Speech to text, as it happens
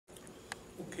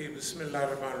Okay,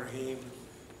 Bismillahirrahmanirrahim.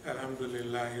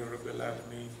 Alhamdulillahi Rabbil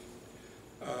Alameen.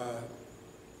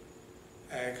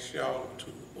 I ask y'all to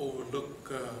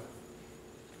overlook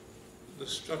the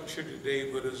structure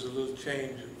today, but there's a little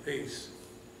change of pace,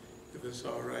 if it's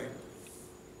all right.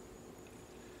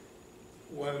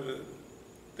 One of the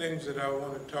things that I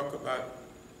want to talk about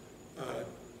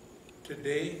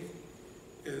today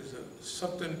is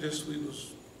something this week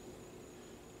was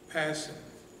passing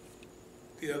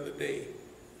the other day,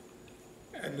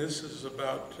 and this is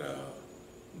about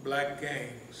black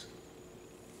gangs.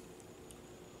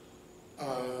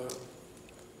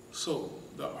 So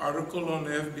the article on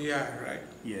the FBI, right?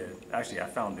 Yeah, actually I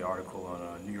found the article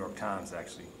on New York Times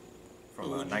actually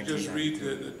from Would you just read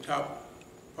the top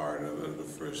part of it, the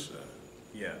first?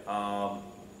 Yeah,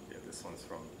 this one's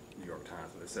from New York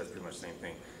Times, but it says pretty much the same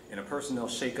thing. In a personnel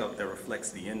shakeup that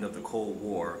reflects the end of the Cold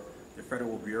War, the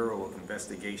Federal Bureau of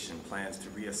Investigation plans to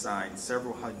reassign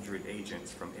several hundred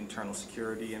agents from internal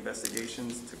security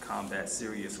investigations to combat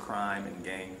serious crime and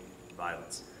gang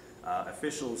violence,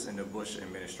 officials in the Bush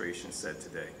administration said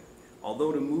today.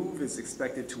 Although the move is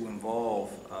expected to involve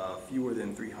fewer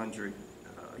than 300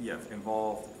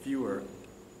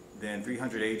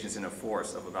 agents in a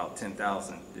force of about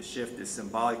 10,000, the shift is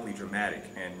symbolically dramatic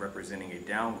and representing a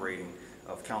downgrading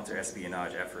of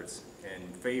counter-espionage efforts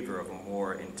in favor of a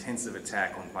more intensive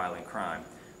attack on violent crime,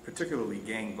 particularly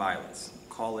gang violence.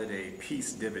 Call it a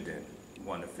peace dividend,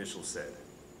 one official said.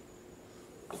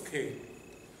 Okay.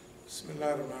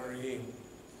 Bismillahirrahmanirrahim.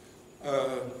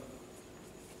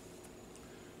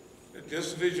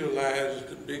 Just visualize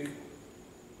the big,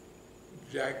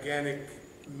 gigantic,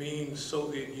 mean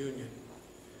Soviet Union.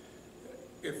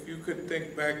 If you could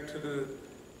think back to the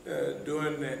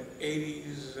during the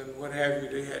 80s and what have you,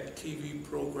 they had TV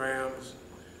programs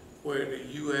where the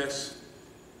U.S.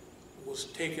 was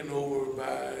taken over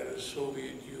by the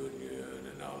Soviet Union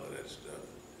and all of that stuff.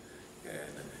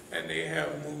 And they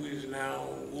have movies now,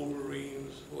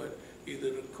 Wolverines,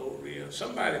 either the Korean,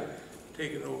 somebody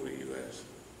taking over the U.S.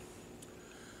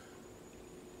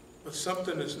 But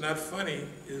something that's not funny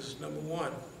is, number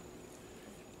one,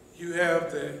 you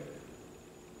have the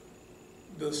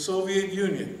Soviet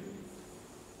Union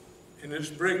in its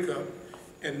breakup,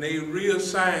 and they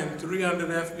reassigned 300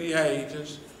 FBI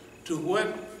agents to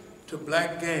what? To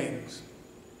black gangs.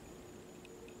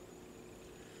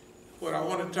 What I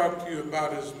want to talk to you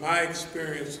about is my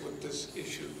experience with this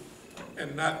issue,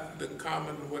 and not the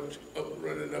common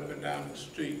running up and down the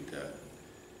street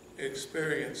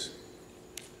experience.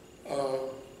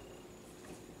 I'll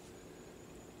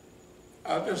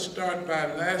just start by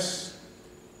the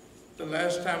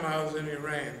last time I was in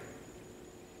Iran.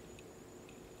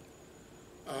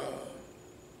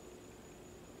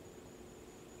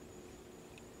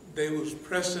 They was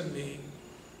pressing me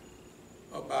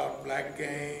about black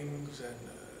gangs, and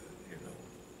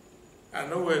I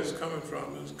know where it's coming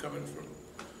from. It's coming from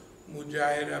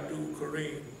Mujahid Abdul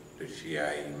Karim, the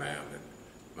Shia Imam at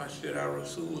Masjid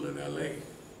in LA.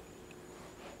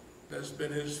 That's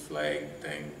been his flag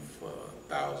thing for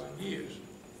 1,000 years.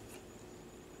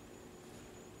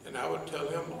 And I would tell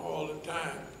him all the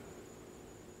time,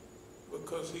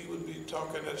 because he would be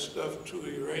talking that stuff to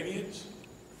Iranians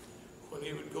when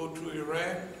he would go to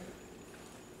Iraq.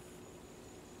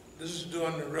 This is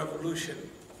during the revolution,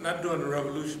 not during the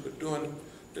revolution, but during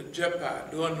the Jihad,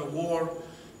 during the war,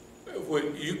 where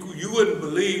you wouldn't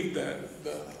believe that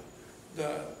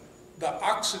the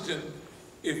oxygen,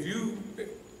 if you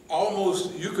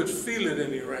could feel it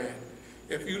in Iran.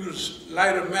 If you just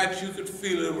light a match, you could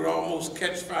feel it would almost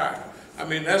catch fire. I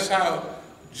mean, that's how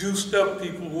juiced up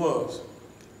people was.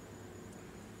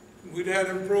 We'd have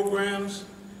them programs,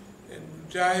 and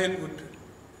Mujahid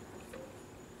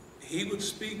would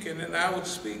speak, and then I would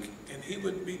speak, and he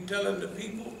would be telling the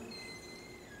people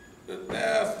that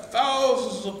there are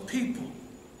thousands of people,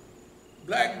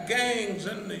 black gangs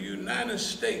in the United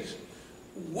States,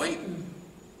 waiting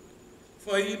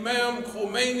for Imam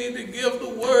Khomeini to give the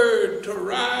word to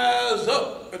rise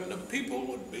up, and the people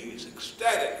would be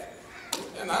ecstatic.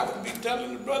 And I would be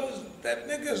telling the brothers, that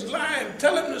nigga's lying,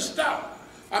 tell him to stop.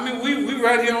 I mean, we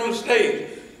right here on the stage.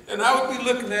 And I would be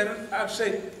looking at him, I'd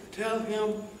say, tell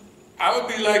him, I would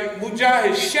be like,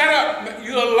 Mujahid, shut up,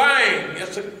 you're lying,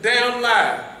 it's a damn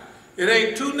lie. It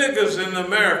ain't two niggas in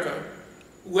America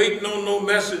waiting on no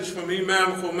message from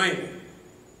Imam Khomeini.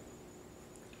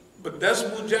 But that's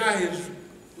Mujahid's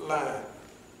line.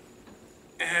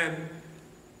 And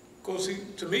of course,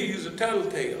 to me, he's a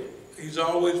tattletale. He's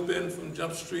always been from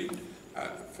Jump Street.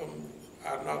 I'm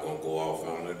not going to go off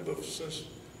on it, but since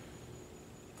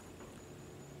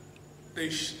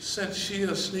they sent Shia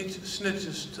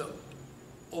snitches to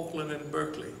Oakland and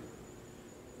Berkeley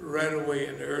right away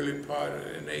in the early part of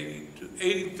in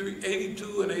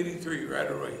 82 and 83,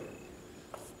 right away.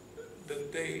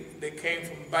 They came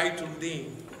from Beitul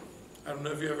Din. I don't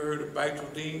know if you ever heard of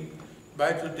Beitul Din.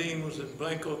 Beitul Din was in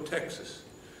Blanco, Texas.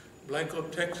 Blanco,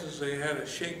 Texas, they had a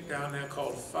sheikh down there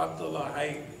called Fadlullah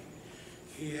Haini.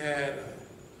 He had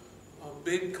a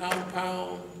big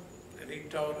compound, and he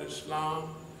taught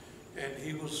Islam, and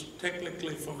he was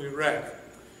technically from Iraq.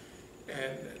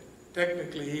 And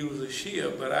technically he was a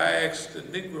Shia, but I asked a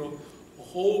Negro, a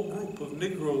whole group of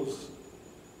Negroes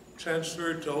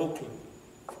transferred to Oakland.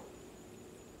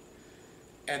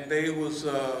 And they was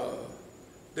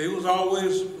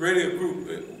always ready, a group.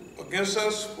 Against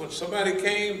us, when somebody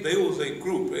came, they was a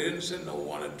group. They didn't send no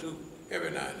one or two every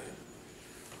now and then.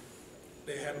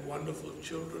 They had wonderful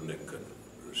children that could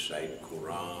recite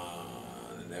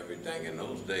Quran and everything in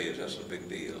those days. That's a big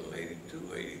deal,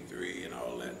 82, 83 and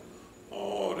all that.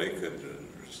 Oh, they could.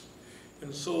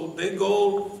 And so their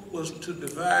goal was to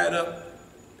divide up,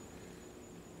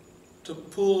 to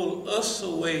pull us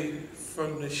away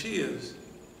from the Shias.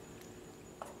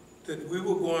 That we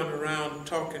were going around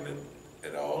talking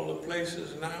at all the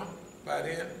places now, by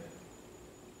then.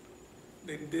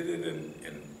 They did it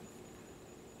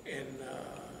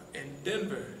in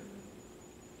Denver.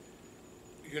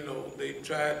 You know, they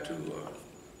tried to,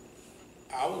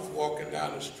 I was walking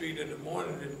down the street in the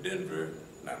morning in Denver,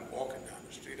 not walking down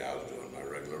the street, I was doing my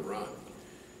regular run.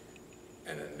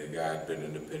 And then the guy had been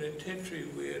in the penitentiary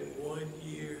with 1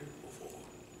 year before.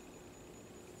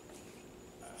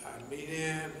 I meet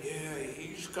him, yeah, he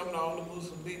used to come to all the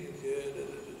Muslim meetings,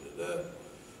 yeah,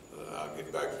 I'll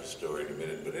get back to the story in a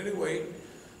minute, but anyway,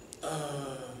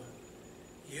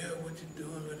 yeah, what you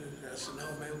doing with it? I said, no,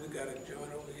 man, we got a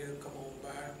joint over here, come on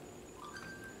by.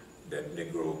 That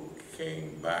Negro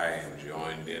came by and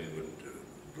joined in with the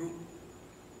group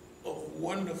of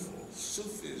wonderful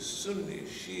Sufis, Sunnis,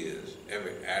 Shias,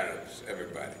 Arabs,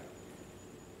 everybody.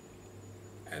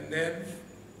 And then,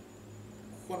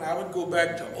 when I would go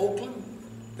back to Oakland,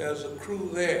 there's a crew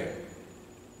there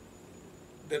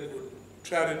that would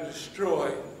try to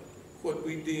destroy what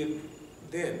we did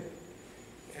then.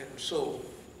 And so,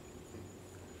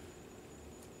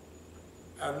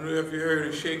 I don't know if you heard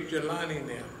of Sheikh Jelani and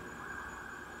them.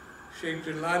 Sheikh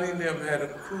Jelani and them had a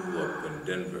crew up in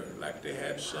Denver, like they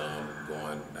had some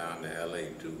going down to LA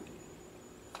too.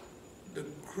 The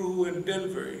crew in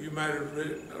Denver, you might have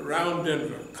read, around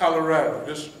Denver, Colorado,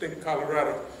 just think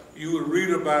Colorado, you would read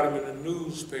about them in the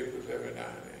newspapers every now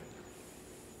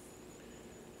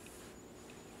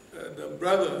and then. The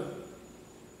brother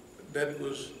that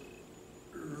was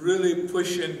really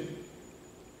pushing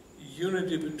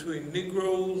unity between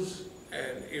Negroes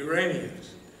and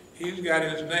Iranians, he's got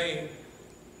his name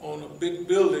on a big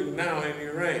building now in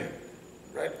Iran,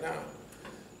 right now.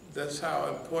 That's how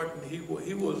important he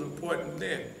was important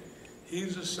then.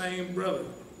 He's the same brother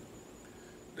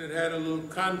that had a little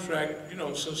contract, you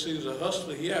know, since he was a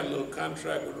hustler, he had a little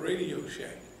contract with Radio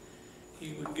Shack.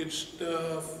 He would get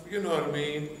stuff, you know what I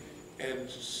mean, and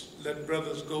let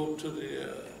brothers go to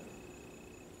the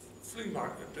flea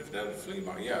market. If that's a flea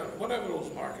market, yeah, whatever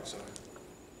those markets are.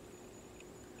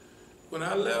 When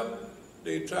I left,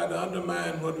 they tried to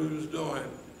undermine what we was doing.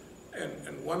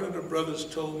 And one of the brothers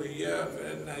told me, yeah,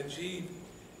 and Najib,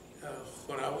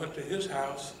 when I went to his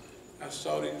house, I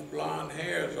saw these blonde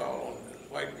hairs all on this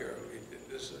white girl.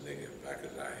 This is a nigga black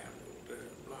as I am, with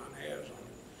the blonde hairs on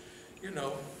him, you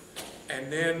know.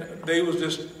 And then they was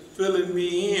just filling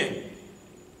me in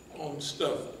on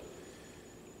stuff.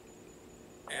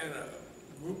 And a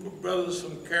group of brothers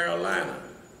from Carolina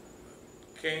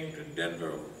came to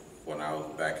Denver when I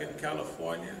was back in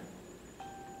California,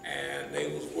 and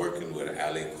they was working with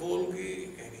Ali Kolgi,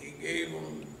 and he gave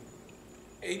them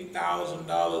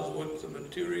 $8,000 worth of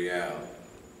material,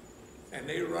 and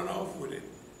they run off with it,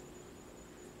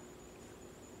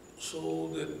 so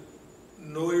that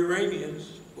no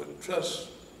Iranians would trust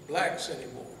blacks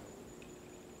anymore.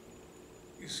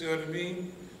 You see what I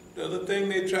mean? The other thing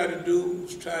they tried to do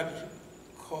was try to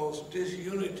cause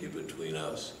disunity between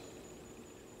us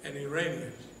and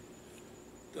Iranians.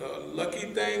 The lucky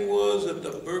thing was that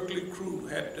the Berkeley crew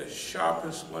had the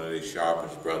sharpest, one of the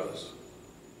sharpest brothers.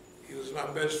 He was my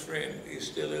best friend. He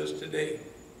still is today,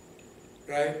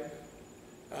 right?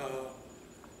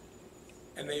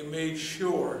 And they made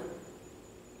sure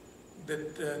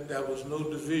that there was no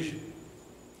division.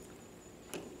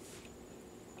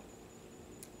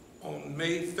 On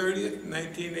May 30th,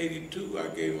 1982, I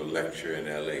gave a lecture in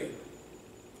LA.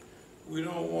 We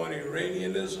don't want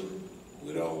Iranianism.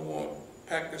 We don't want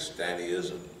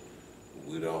Pakistaniism.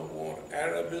 We don't want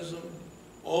Arabism.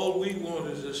 All we want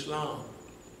is Islam.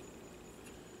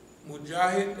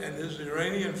 Mujahid and his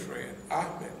Iranian friend,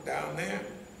 Ahmed, down there,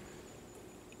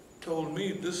 told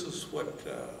me this is what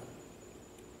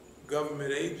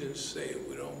government agents say.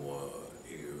 We don't want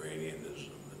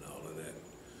Iranianism and all of that.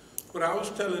 What I was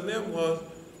telling them was,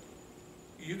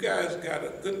 you guys got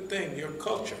a good thing, your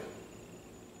culture.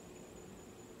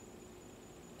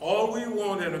 All we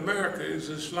want in America is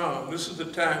Islam. This is the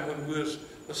time when we're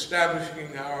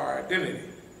establishing our identity.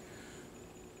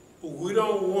 We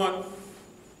don't want,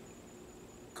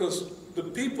 because the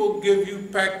people give you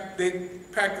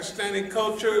Pakistani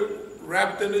culture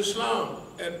wrapped in Islam.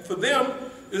 And for them,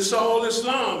 it's all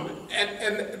Islam.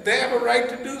 And they have a right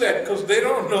to do that because they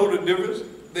don't know the difference.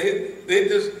 They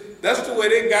just, that's the way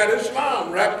they got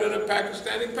Islam, wrapped in a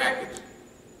Pakistani package.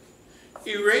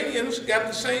 Iranians got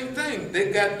the same thing.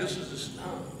 They got, this is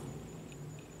Islam.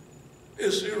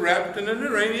 It's wrapped in an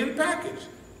Iranian package.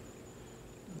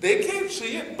 They can't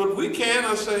see it, but we can.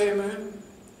 I say, hey man,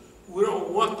 we don't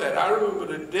want that. I remember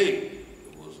the date.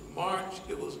 It was March,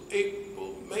 it was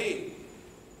April, May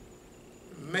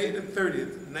the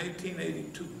 30th,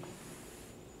 1982.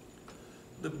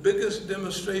 The biggest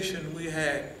demonstration we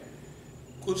had,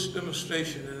 Quds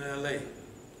demonstration in LA,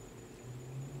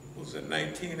 was in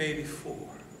 1984.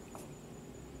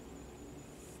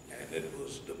 And it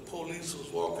was, the police was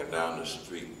walking down the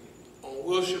street on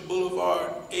Wilshire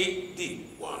Boulevard, 8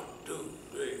 deep, 1, 2,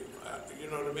 3, 5, you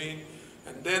know what I mean?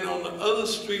 And then on the other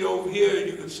street over here,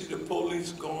 you could see the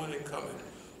police going and coming.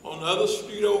 On the other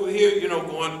street over here, you know,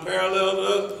 going parallel to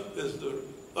us, is the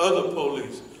other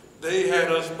police. They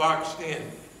had us boxed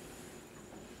in.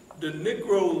 The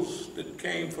Negroes that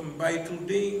came from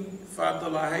Baituddin, Father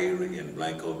Lahiri in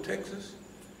Blanco, Texas,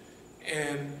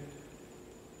 and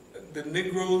the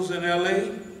Negroes in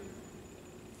LA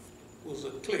was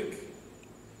a clique.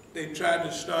 They tried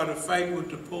to start a fight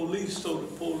with the police so the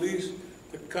police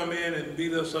could come in and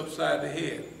beat us upside the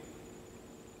head.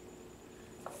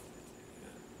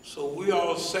 So we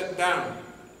all sat down,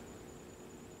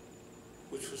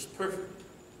 which was perfect.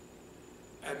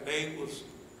 And they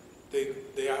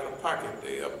out of pocket.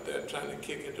 They up there trying to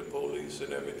kick at the police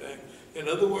and everything. In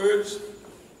other words,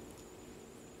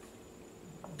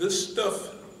 this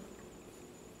stuff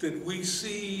that we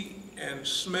see and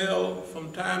smell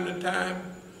from time to time,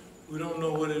 we don't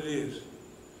know what it is.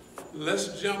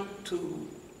 Let's jump to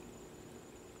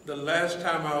the last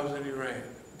time I was in Iran,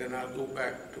 then I'll go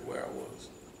back to where I was.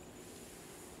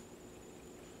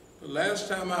 The last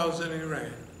time I was in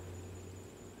Iran,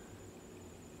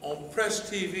 on Press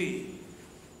TV,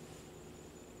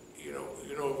 you know,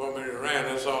 if I'm in Iran,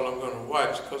 that's all I'm going to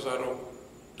watch because I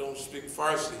don't speak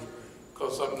Farsi,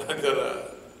 because I'm not going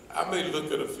to, I may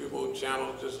look at a few more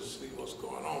channels just to see what's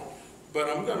going on, but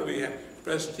I'm going to be at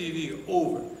Press TV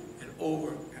over and over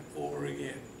and over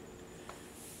again.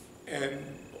 And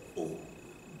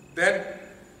that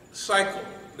cycle,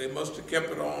 they must have kept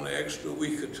it on an extra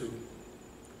week or two.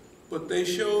 But they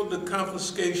showed the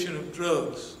confiscation of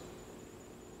drugs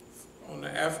on the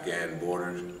Afghan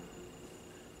borders.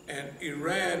 And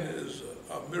Iran is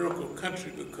a miracle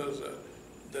country because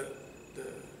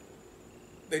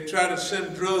they try to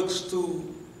send drugs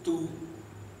through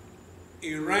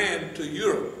Iran to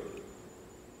Europe,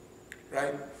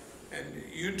 right? And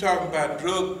you talking about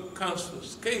drug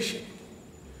confiscation,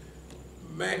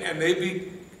 man, and they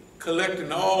be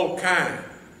collecting all kinds.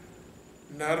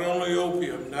 Not only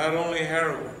opium, not only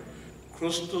heroin,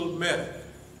 crystal meth,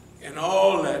 and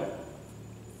all that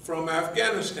from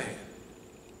Afghanistan.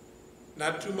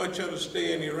 Not too much of it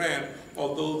stay in Iran,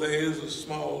 although there is a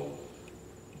small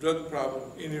drug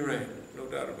problem in Iran, no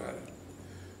doubt about it.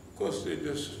 Of course, they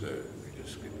just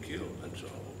get killed, that's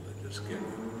all. They just get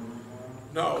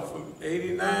No, from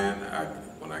 89,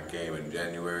 when I came in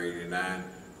January 89,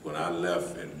 when I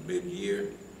left in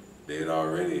mid-year,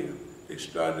 they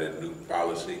started a new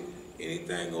policy.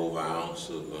 Anything over an ounce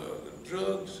of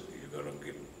drugs, you're gonna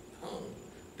get hung.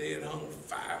 They had hung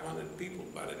 500 people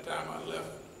by the time I left.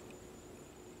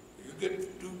 You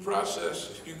get due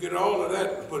process, you get all of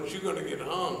that, but you're gonna get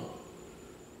hung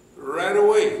right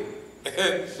away.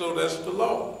 And so that's the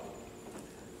law.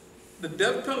 The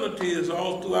death penalty is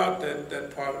all throughout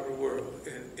that part of the world.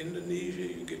 In Indonesia,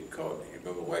 you get caught. You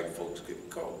remember white folks get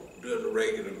caught during the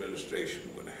Reagan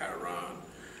administration with Haran.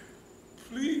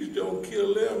 Please don't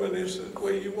kill them. And they said,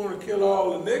 well, you want to kill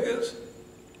all the niggas?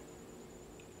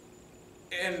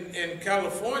 And in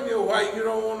California, why you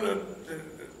don't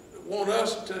want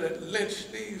us to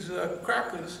lynch these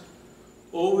crackers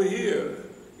over here?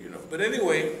 You know. But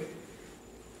anyway,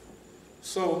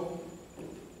 so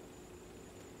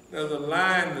there's a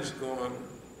line that's going.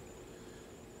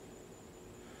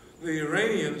 the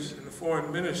Iranians in the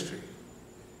foreign ministry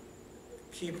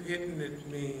keep hitting at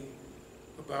me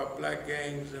about black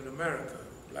gangs in America.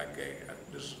 Black gang,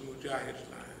 this is Mujahid's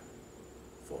line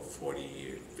for 40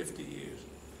 years, 50 years.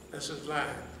 That's his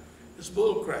line. It's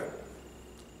bull crap.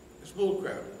 It's bull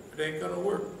crap. It ain't gonna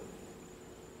work.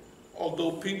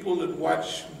 Although people that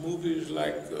watch movies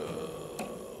like,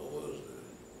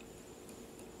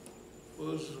 what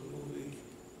was the movie?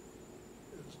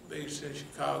 It's based in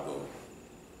Chicago.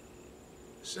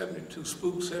 72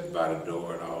 Spooks Head by the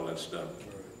Door and all that stuff.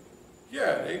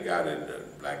 Yeah, they got it. The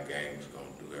black gangs gonna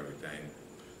do everything.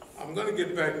 I'm gonna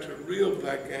get back to real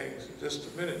black gangs in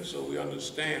just a minute so we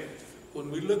understand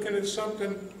when we're looking at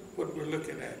something, what we're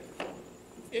looking at.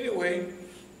 Anyway,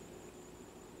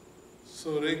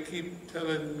 so they keep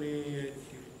telling me,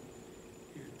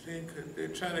 you think that they're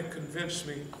trying to convince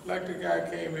me, like the guy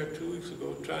came here 2 weeks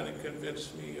ago trying to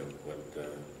convince me of what,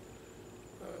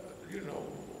 you know,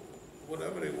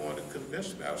 whatever they want to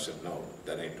convince me. I said, no,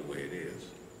 that ain't the way it is.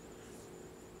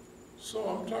 So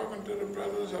I'm talking to the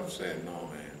brothers, I'm saying, no,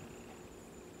 man.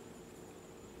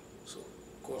 So,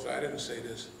 of course, I didn't say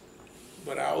this,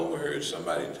 but I overheard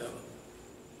somebody tell them,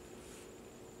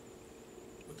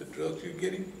 with the drugs you're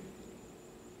getting,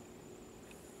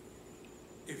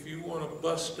 if you want to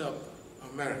bust up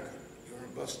America, you want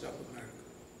to bust up America.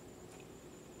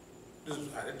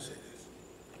 I didn't say this.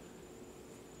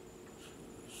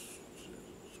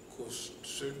 Of course,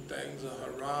 certain things are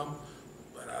haram,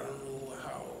 but I don't know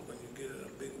how, when you get in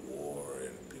a big war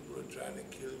and people are trying to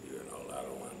kill you and all, I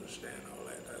don't understand all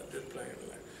that. I'm just playing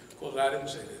like. Of course, I didn't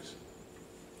say this.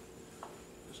 I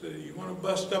said, you want to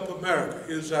bust up America,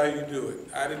 here's how you do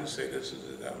it. I didn't say this,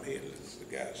 I'm here, this is the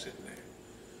guy sitting there.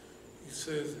 He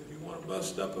says, if you want to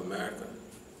bust up America,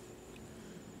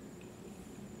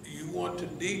 you want to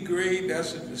degrade,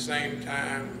 that's at the same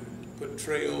time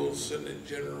portrayals, Senate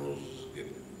generals,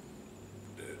 getting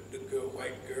the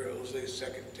white girls, they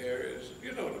secretaries,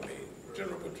 you know what I mean,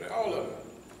 general portrayal, all of them.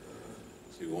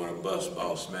 So you want to bust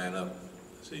boss man up,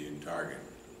 so you target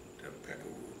the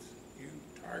Peckerwoods. You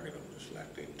target them just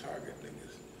like they target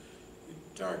niggas. You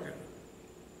target them.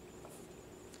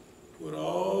 With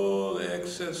all the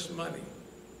excess money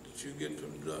that you get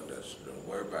from drugs, don't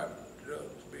worry about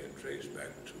drugs being traced back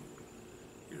to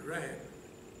Iran.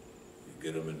 You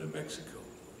get them into Mexico.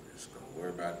 Just don't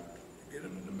worry about it. You get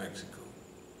them into Mexico.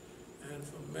 And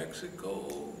from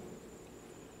Mexico,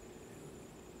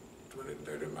 20,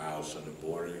 30 miles from the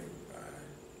border, you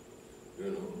buy,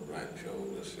 you know, rancho,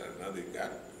 this, that, another, you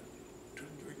got 2,000 to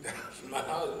 3,000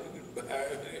 miles you can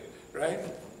buy, right?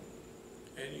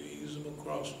 And you ease them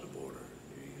across the border.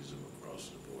 You ease them across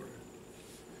the border.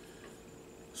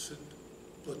 So,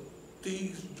 but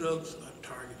these drugs are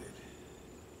targeted,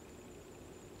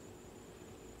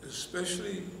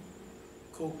 especially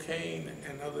cocaine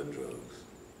and other drugs.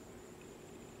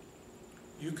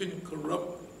 You can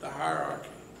corrupt the hierarchy.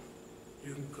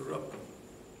 You can corrupt them.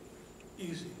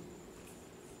 Easy.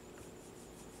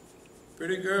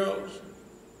 Pretty girls,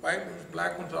 white ones,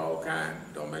 black ones, all kind,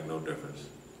 don't make no difference.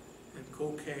 And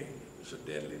cocaine, it's a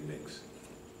deadly mix.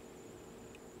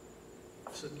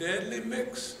 It's a deadly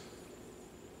mix.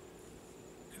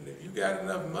 And if you got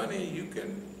enough money, you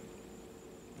can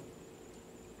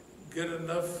get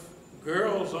enough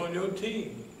girls on your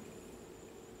team.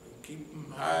 Keep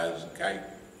them high as a kite.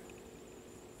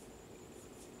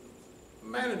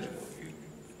 Manageable. You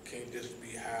can't just be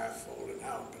high falling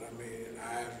out, but I mean,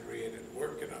 eyes red at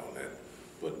work and all that.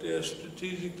 But they're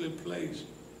strategically placed.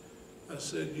 I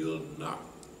said, you'll knock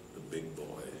the big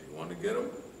boys. You want to get them?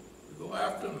 You go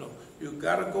after them. No, you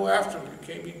got to go after them. You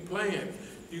can't be playing.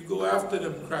 You go after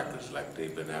them crackers like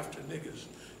they've been after niggas.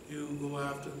 You go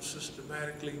after them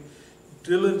systematically,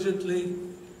 diligently,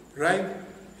 right?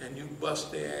 And you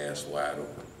bust their ass wide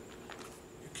open.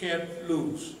 You can't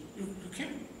lose. You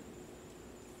can't.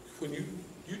 When you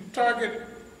target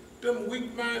them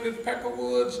weak-minded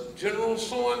Peckerwoods, General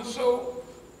so-and-so,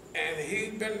 and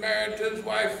he's been married to his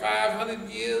wife 500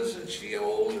 years, and she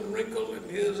old and wrinkled, and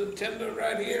here's a tender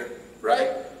right here,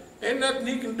 right? Ain't nothing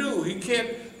he can do. He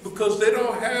can't, because they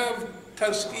don't have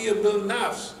Tazkiyah bil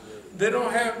Nafs. They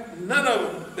don't have, none of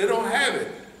them, they don't have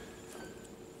it.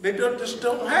 They just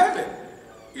don't have it.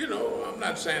 You know, I'm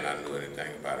not saying I knew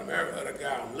anything about America. The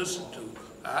guy I listened to,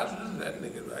 I was listening to that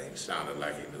nigga, right? He sounded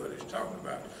like he knew what he was talking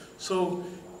about. So,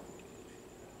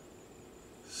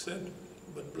 said,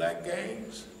 but black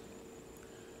gangs,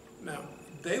 now,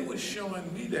 they were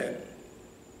showing me that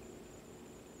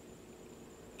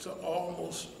to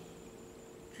almost,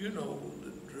 you know,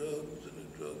 the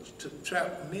drugs, to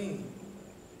trap me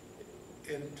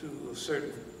into a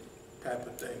certain type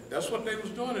of thing. That's what they was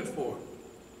doing it for.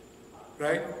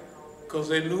 right? Because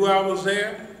they knew I was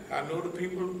there. I know the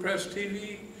people at Press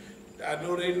TV. I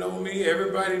know they know me.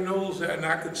 Everybody knows that, and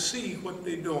I could see what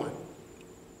they're doing.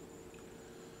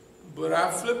 But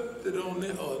I flipped it on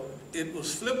them, or it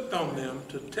was flipped on them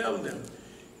to tell them,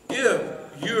 if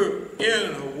you're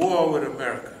in a war with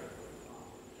America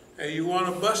and you want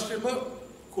to bust him up,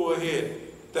 go ahead.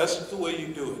 That's the way you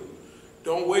do it.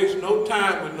 Don't waste no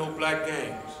time with no black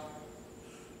gangs.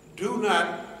 Do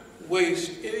not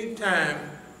waste any time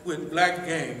with black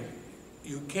gangs.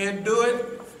 You can't do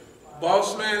it.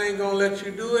 Boss man ain't gonna let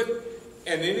you do it.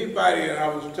 And anybody, and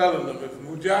I was telling them, if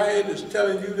Mujahid is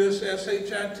telling you this,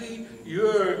 SHIT,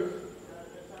 you're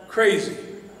crazy.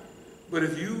 But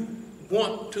if you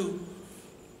want to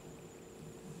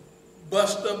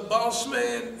bust up boss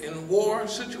man in a war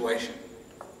situation,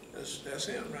 that's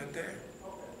him right there.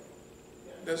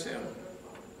 That's him.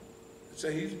 So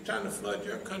he's trying to flood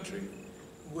your country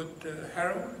with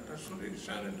heroin. That's what he's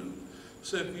trying to do.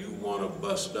 So if you want to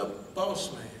bust up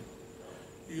boss man,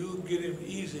 you get him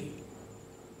easy.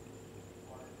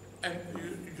 And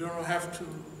you don't have to,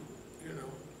 you know,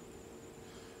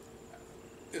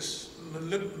 it's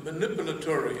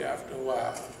manipulatory after a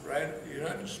while, right? You're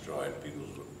not destroying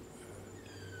people's,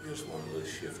 you just want a little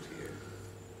shift here,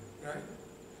 right?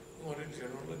 You want a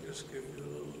general to just give you a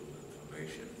little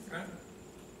information, right?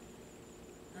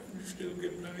 And you still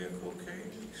get plenty of cocaine,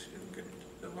 you still get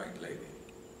the white lady,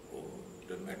 or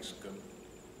the Mexican,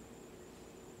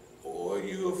 or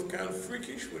you're kind of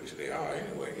freakish, which they are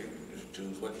anyway. You just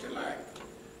choose what you like,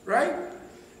 right?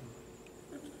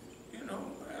 You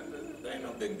know, and it ain't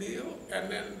no big deal.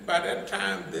 And then by that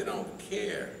time, they don't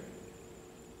care.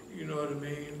 You know what I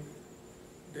mean?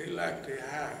 They like the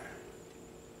high,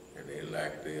 and they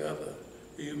like the other.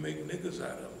 You make niggas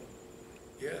out of them.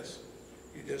 Yes,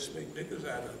 you just make niggas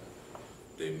out of them.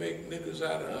 They make niggas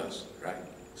out of us, right?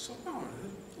 So on.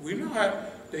 We know how,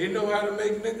 they know how to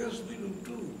make niggas, we do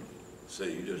too. So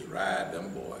you just ride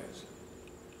them boys,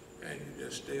 and you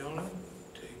just stay on them,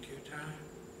 take your time,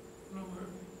 no hurry.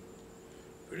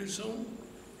 Pretty soon,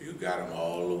 you got them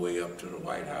all the way up to the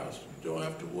White House. You don't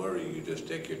have to worry, you just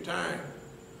take your time.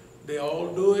 They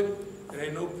all do it, it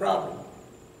ain't no problem,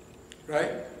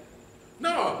 right?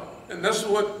 No, and that's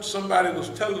what somebody was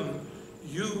telling them.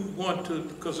 You want to,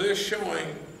 because they're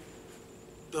showing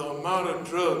the amount of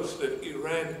drugs that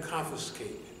Iran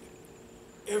confiscated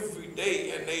every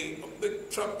day, and they, a big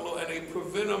truckload, and they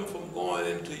prevent them from going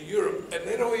into Europe, and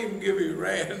they don't even give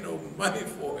Iran no money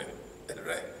for it,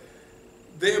 right?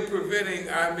 They're preventing,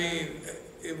 I mean,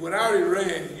 without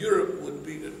Iran, Europe would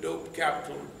be the dope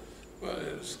capital. Well,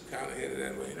 it's kind of headed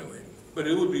that way anyway. But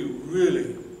it would be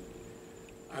really,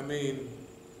 I mean,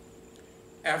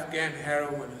 Afghan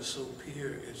heroin is so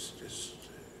pure, it's just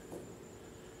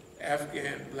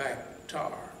Afghan black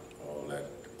tar.